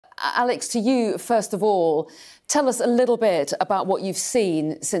Alex, to you, first of all, tell us a little bit about what you've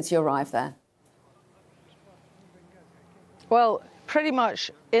seen since you arrived there. Well, pretty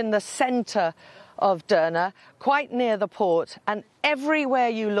much in the centre of Derna, quite near the port, and everywhere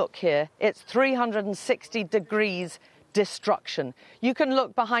you look here, it's 360 degrees destruction. You can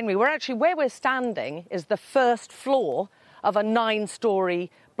look behind me. Where we're standing is the first floor of a 9-storey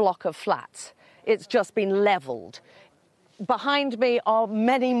block of flats. It's just been levelled. Behind me are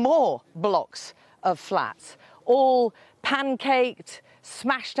many more blocks of flats, all pancaked,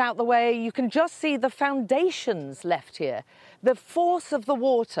 smashed out the way. You can just see the foundations left here. The force of the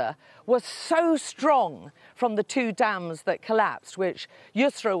water was so strong from the 2 dams that collapsed, which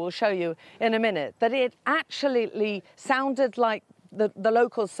Yusra will show you in a minute, that it actually sounded like, the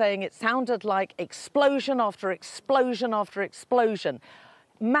locals saying it sounded like explosion after explosion after explosion.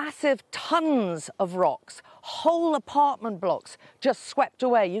 Massive tons of rocks, whole apartment blocks just swept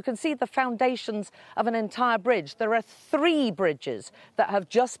away. You can see the foundations of an entire bridge. There are 3 bridges that have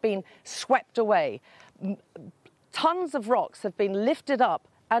just been swept away. Tons of rocks have been lifted up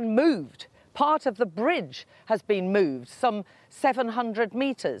and moved. Part of the bridge has been moved, some 700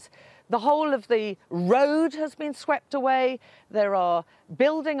 metres. The whole of the road has been swept away. There are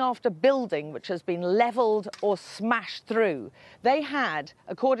building after building which has been levelled or smashed through. They had,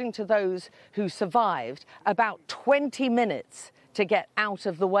 according to those who survived, about 20 minutes to get out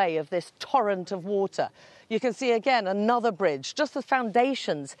of the way of this torrent of water. You can see again another bridge, just the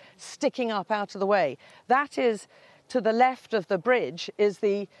foundations sticking up out of the way. That is, to the left of the bridge, is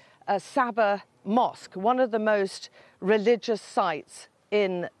the Saba Mosque, one of the most religious sites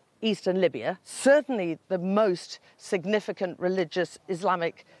in eastern Libya, certainly the most significant religious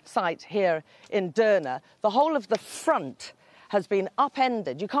Islamic site here in Derna. The whole of the front has been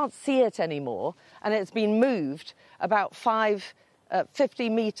upended. You can't see it anymore, and it's been moved about 50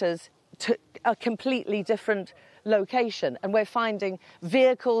 metres to a completely different location. And we're finding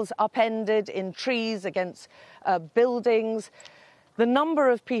vehicles upended in trees against buildings. The number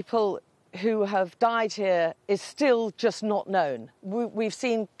of people who have died here is still just not known. We've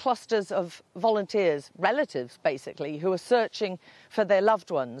seen clusters of volunteers, relatives basically, who are searching for their loved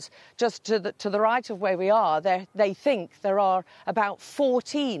ones. Just to the right of where we are, they think there are about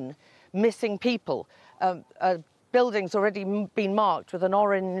 14 missing people. Building's already been marked with an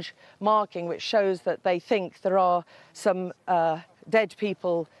orange marking which shows that they think there are some dead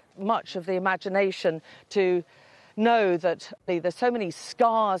people. Much of the imagination to know that there's so many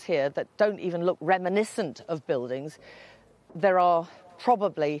scars here that don't even look reminiscent of buildings. There are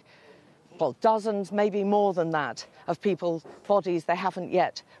probably, well, dozens, maybe more than that, of people's bodies they haven't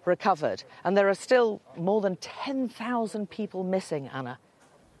yet recovered. And there are still more than 10,000 people missing, Anna.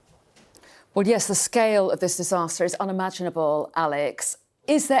 Well, yes, the scale of this disaster is unimaginable, Alex.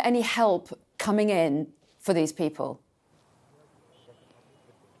 Is there any help coming in for these people?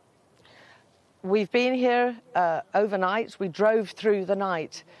 We've been here overnight. We drove through the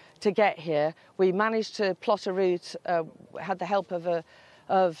night to get here. We managed to plot a route, had the help of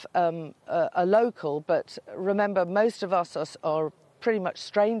a local, but remember, most of us are pretty much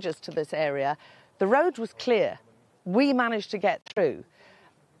strangers to this area. The road was clear. We managed to get through.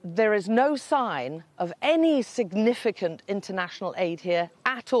 There is no sign of any significant international aid here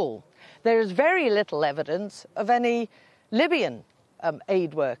at all. There is very little evidence of any Libyan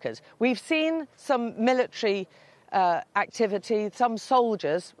aid workers. We've seen some military activity, some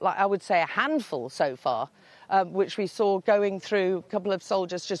soldiers, like I would say a handful so far, which we saw going through, a couple of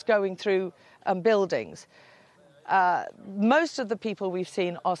soldiers just going through buildings. Most of the people we've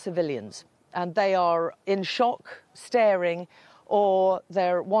seen are civilians, and they are in shock, staring, or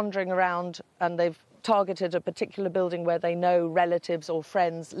they're wandering around and they've targeted a particular building where they know relatives or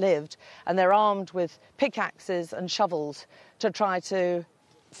friends lived, and they're armed with pickaxes and shovels to try to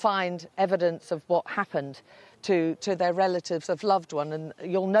find evidence of what happened to their relatives of loved one. And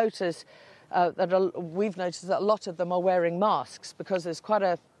you'll notice we've noticed that a lot of them are wearing masks because there's quite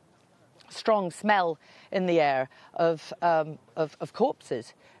a strong smell in the air of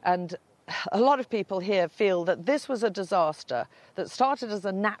corpses. And a lot of people here feel that this was a disaster that started as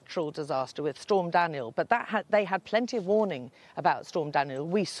a natural disaster with Storm Daniel, but they had plenty of warning about Storm Daniel.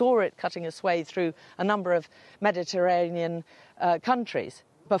 We saw it cutting its way through a number of Mediterranean countries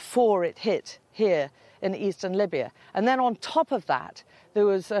before it hit here in eastern Libya. And then on top of that, there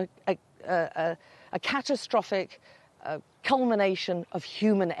was a catastrophic culmination of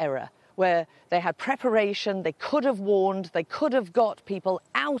human error, where they had preparation, they could have warned, they could have got people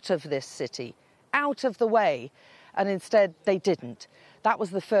out of this city, out of the way, and instead they didn't. That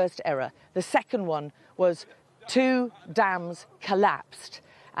was the first error. The second one was 2 dams collapsed,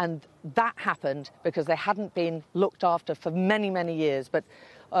 And that happened because they hadn't been looked after for many, many years. But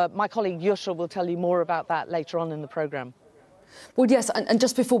my colleague Yusra will tell you more about that later on in the programme. Well, yes, and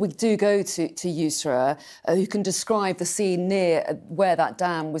just before we do go to Yusra, who can describe the scene near where that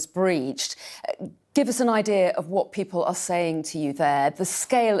dam was breached, give us an idea of what people are saying to you there. The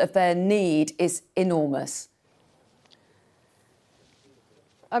scale of their need is enormous.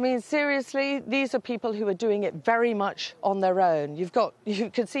 I mean, seriously, these are people who are doing it very much on their own. You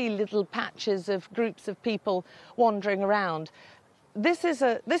can see little patches of groups of people wandering around. This is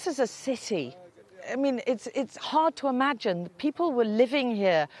a city. I mean, it's hard to imagine. People were living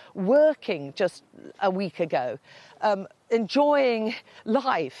here, working just a week ago, enjoying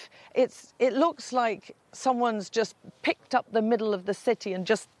life. It looks like someone's just picked up the middle of the city and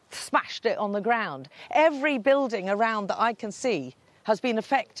just smashed it on the ground. Every building around that I can see has been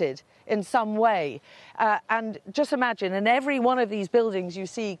affected in some way. And just imagine, in every one of these buildings you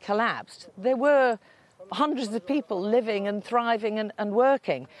see collapsed, there were hundreds of people living and thriving and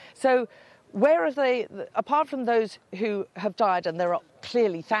working. So where are they, apart from those who have died, and there are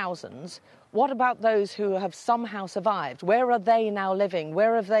clearly thousands, what about those who have somehow survived? Where are they now living?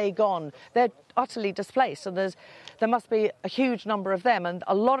 Where have they gone? They're utterly displaced, and there must be a huge number of them, and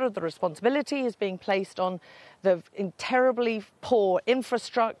a lot of the responsibility is being placed on the terribly poor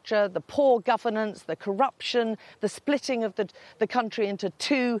infrastructure, the poor governance, the corruption, the splitting of the country into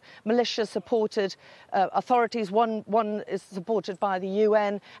two militia-supported authorities. One is supported by the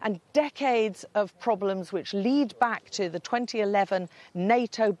UN, and decades of problems which lead back to the 2011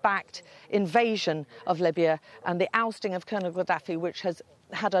 NATO-backed invasion of Libya and the ousting of Colonel Gaddafi, which has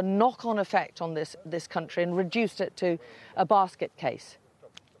had a knock-on effect on this country and reduced it to a basket case.